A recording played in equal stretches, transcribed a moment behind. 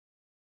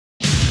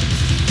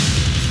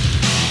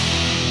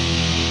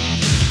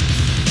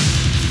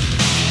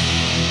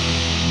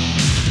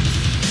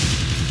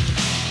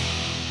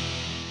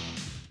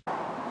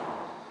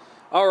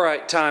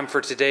Alright, time for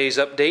today's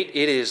update.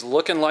 It is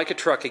looking like a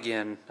truck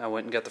again. I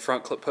went and got the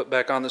front clip put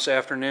back on this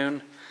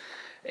afternoon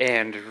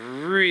and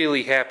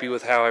really happy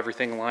with how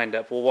everything lined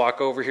up. We'll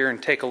walk over here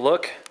and take a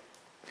look.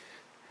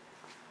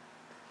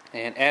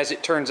 And as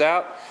it turns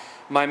out,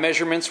 my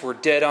measurements were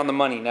dead on the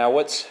money. Now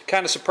what's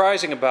kind of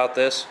surprising about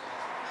this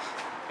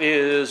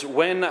is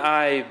when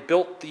I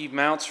built the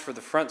mounts for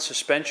the front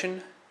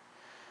suspension,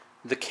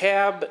 the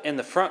cab and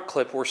the front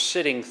clip were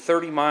sitting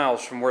 30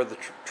 miles from where the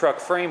truck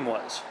frame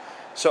was.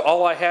 So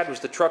all I had was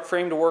the truck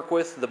frame to work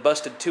with, the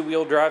busted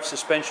two-wheel drive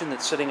suspension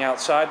that's sitting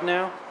outside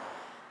now,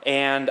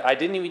 and I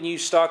didn't even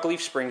use stock leaf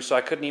springs, so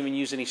I couldn't even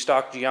use any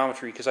stock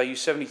geometry because I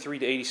used 73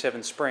 to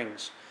 87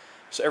 springs.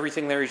 So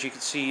everything there, as you can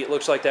see, it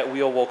looks like that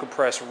wheel will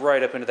compress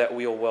right up into that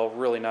wheel well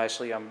really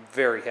nicely. I'm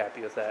very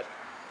happy with that.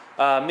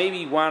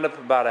 Maybe wound up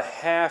about a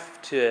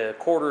half to a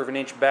quarter of an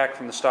inch back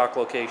from the stock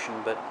location,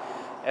 but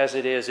as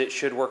it is, it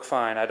should work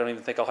fine. I don't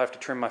even think I'll have to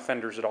trim my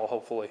fenders at all,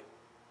 hopefully.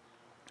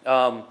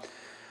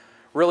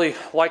 Really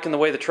liking the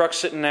way the truck's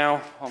sitting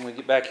now. I'm going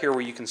to get back here where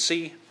you can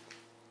see.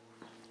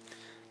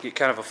 Get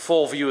kind of a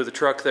full view of the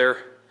truck there.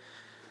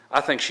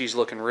 I think she's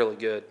looking really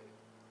good.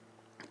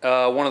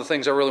 One of the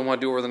things I really want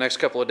to do over the next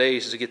couple of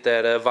days is to get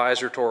that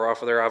visor tore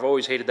off of there. I've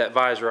always hated that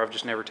visor. I've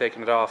just never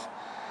taken it off.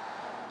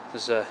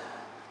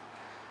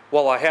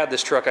 While I had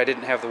this truck, I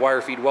didn't have the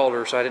wire feed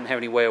welder, so I didn't have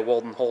any way of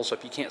welding holes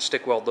up. You can't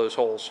stick weld those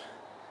holes,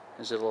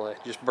 as it'll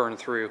just burn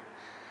through.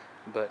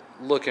 But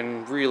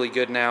looking really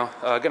good now.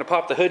 Gonna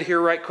pop the hood here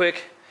right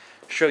quick,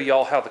 show you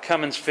all how the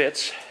Cummins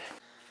fits.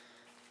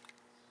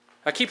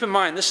 Now keep in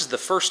mind, this is the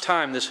first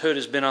time this hood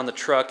has been on the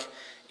truck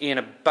in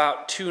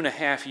about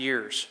 2.5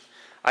 years.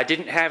 I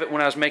didn't have it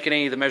when I was making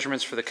any of the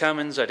measurements for the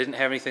Cummins. I didn't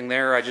have anything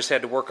there. I just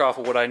had to work off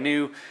of what I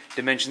knew,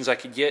 dimensions I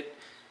could get.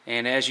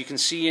 And as you can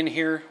see in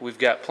here, we've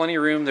got plenty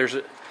of room. There's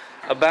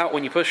about,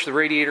 when you push the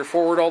radiator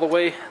forward all the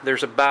way,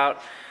 there's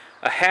about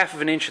a half of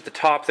an inch at the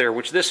top there,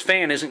 which this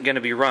fan isn't going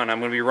to be run. I'm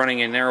going to be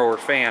running a narrower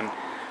fan.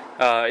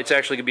 It's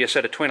actually going to be a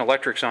set of twin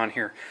electrics on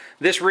here.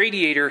 This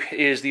radiator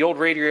is the old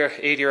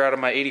radiator out of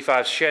my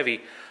 '85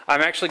 Chevy.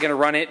 I'm actually going to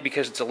run it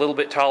because it's a little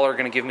bit taller,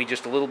 going to give me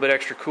just a little bit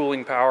extra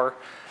cooling power.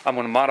 I'm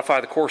going to modify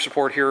the core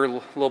support here a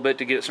little bit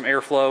to get some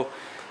airflow.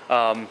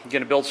 Going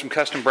to build some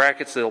custom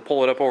brackets that'll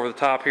pull it up over the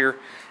top here,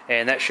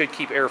 and that should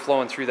keep air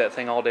flowing through that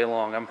thing all day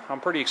long.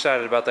 I'm pretty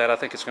excited about that. I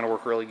think it's going to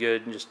work really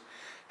good and just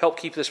help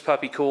keep this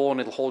puppy cool, and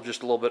it'll hold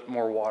just a little bit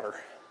more water.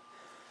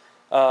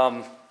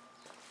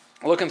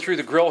 Looking through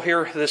the grill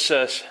here, this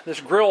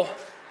grill,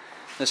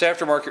 this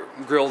aftermarket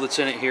grill that's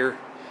in it here,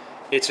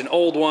 it's an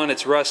old one,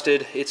 it's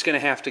rusted, it's going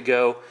to have to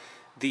go.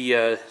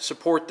 The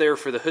support there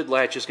for the hood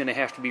latch is going to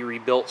have to be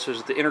rebuilt so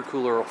that the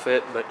intercooler will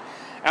fit, but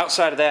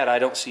outside of that I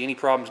don't see any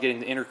problems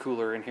getting the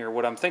intercooler in here.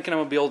 What I'm thinking I'm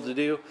going to be able to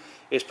do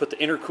is put the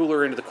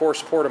intercooler into the core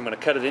support. I'm going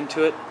to cut it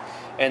into it,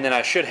 and then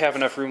I should have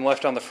enough room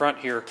left on the front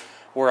here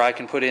where I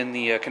can put in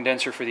the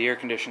condenser for the air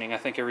conditioning. I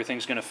think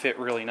everything's going to fit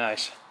really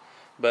nice.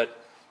 But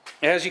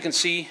as you can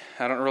see,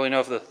 I don't really know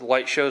if the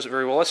light shows it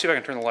very well. Let's see if I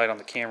can turn the light on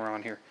the camera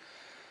on here.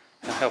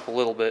 That'll help a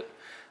little bit.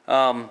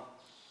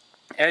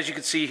 As you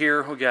can see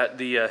here, we got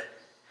the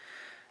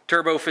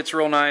turbo fits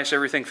real nice.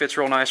 Everything fits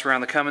real nice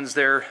around the Cummins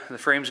there. The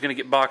frame's going to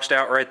get boxed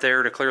out right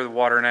there to clear the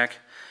water neck.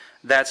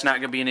 That's not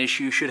going to be an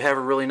issue. Should have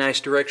a really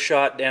nice direct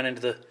shot down into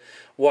the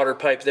water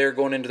pipe there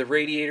going into the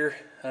radiator.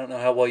 I don't know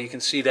how well you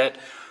can see that,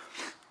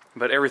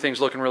 but everything's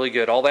looking really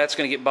good. All that's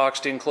going to get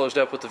boxed in, closed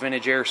up with the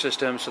vintage air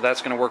system, so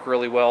that's going to work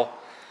really well.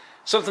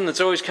 Something that's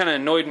always kind of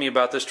annoyed me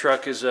about this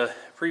truck is a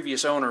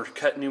previous owner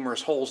cut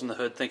numerous holes in the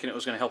hood thinking it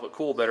was going to help it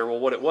cool better. Well,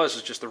 what it was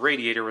is just the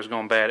radiator was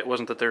going bad. It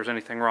wasn't that there was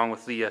anything wrong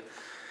with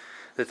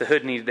that the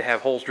hood needed to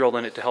have holes drilled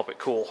in it to help it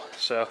cool.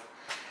 So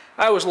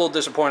I was a little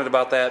disappointed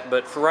about that,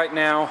 but for right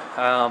now,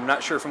 I'm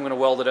not sure if I'm going to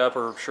weld it up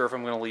or sure if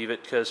I'm going to leave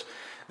it, because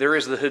there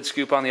is the hood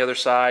scoop on the other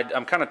side.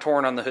 I'm kind of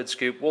torn on the hood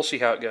scoop. We'll see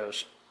how it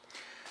goes.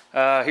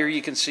 Here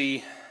you can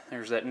see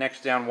there's that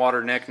neck down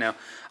water neck. Now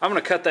I'm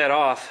going to cut that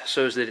off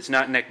so that it's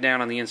not neck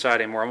down on the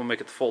inside anymore. I'm going to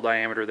make it the full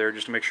diameter there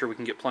just to make sure we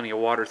can get plenty of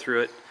water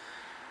through it.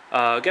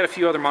 Got a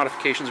few other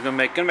modifications. I'm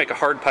going to make a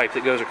hard pipe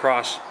that goes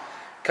across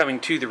coming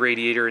to the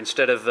radiator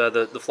instead of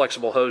the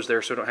flexible hose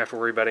there, so I don't have to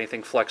worry about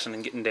anything flexing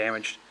and getting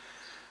damaged.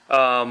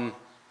 That's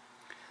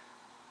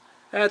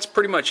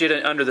pretty much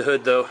it under the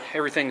hood though.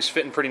 Everything's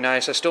fitting pretty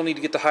nice. I still need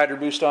to get the Hydro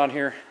Boost on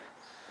here.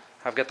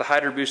 I've got the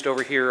Hydro Boost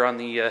over here on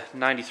the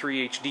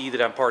 93 HD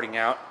that I'm parting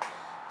out.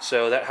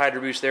 So that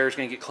Hydro Boost there is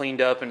going to get cleaned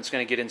up and it's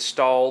going to get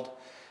installed.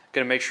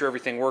 Going to make sure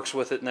everything works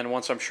with it, and then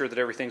once I'm sure that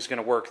everything's going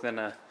to work, then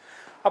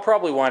I'll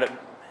probably wind up,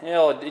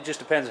 it just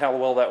depends how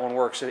well that one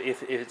works.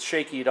 If it's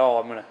shaky at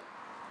all, I'm going to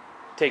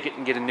take it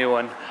and get a new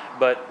one.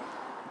 But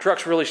the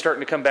truck's really starting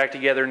to come back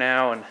together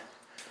now, and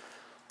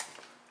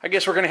I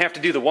guess we're going to have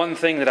to do the one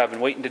thing that I've been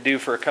waiting to do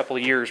for a couple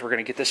of years. We're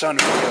going to get this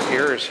under up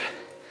here.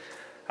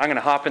 I'm going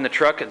to hop in the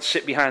truck and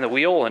sit behind the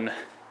wheel and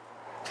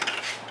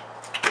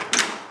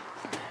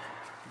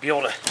be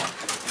able to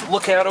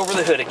look out over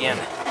the hood again.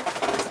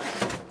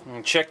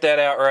 And check that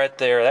out right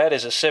there. That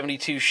is a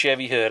 '72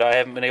 Chevy hood. I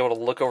haven't been able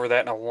to look over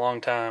that in a long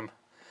time.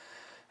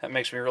 That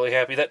makes me really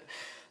happy. That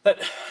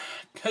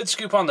hood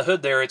scoop on the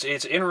hood there, it's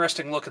an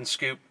interesting looking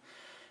scoop.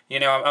 You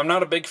know, I'm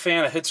not a big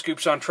fan of hood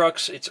scoops on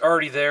trucks. It's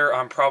already there.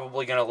 I'm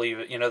probably going to leave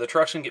it. You know, the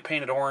truck's going to get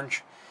painted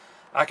orange.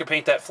 I could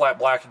paint that flat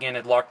black again.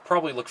 It'd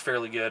probably look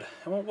fairly good.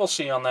 We'll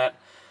see on that.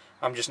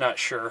 I'm just not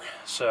sure.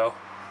 So,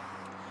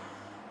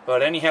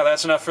 but anyhow,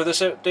 that's enough for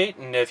this update.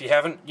 And if you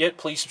haven't yet,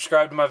 please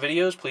subscribe to my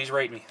videos. Please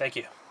rate me. Thank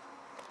you.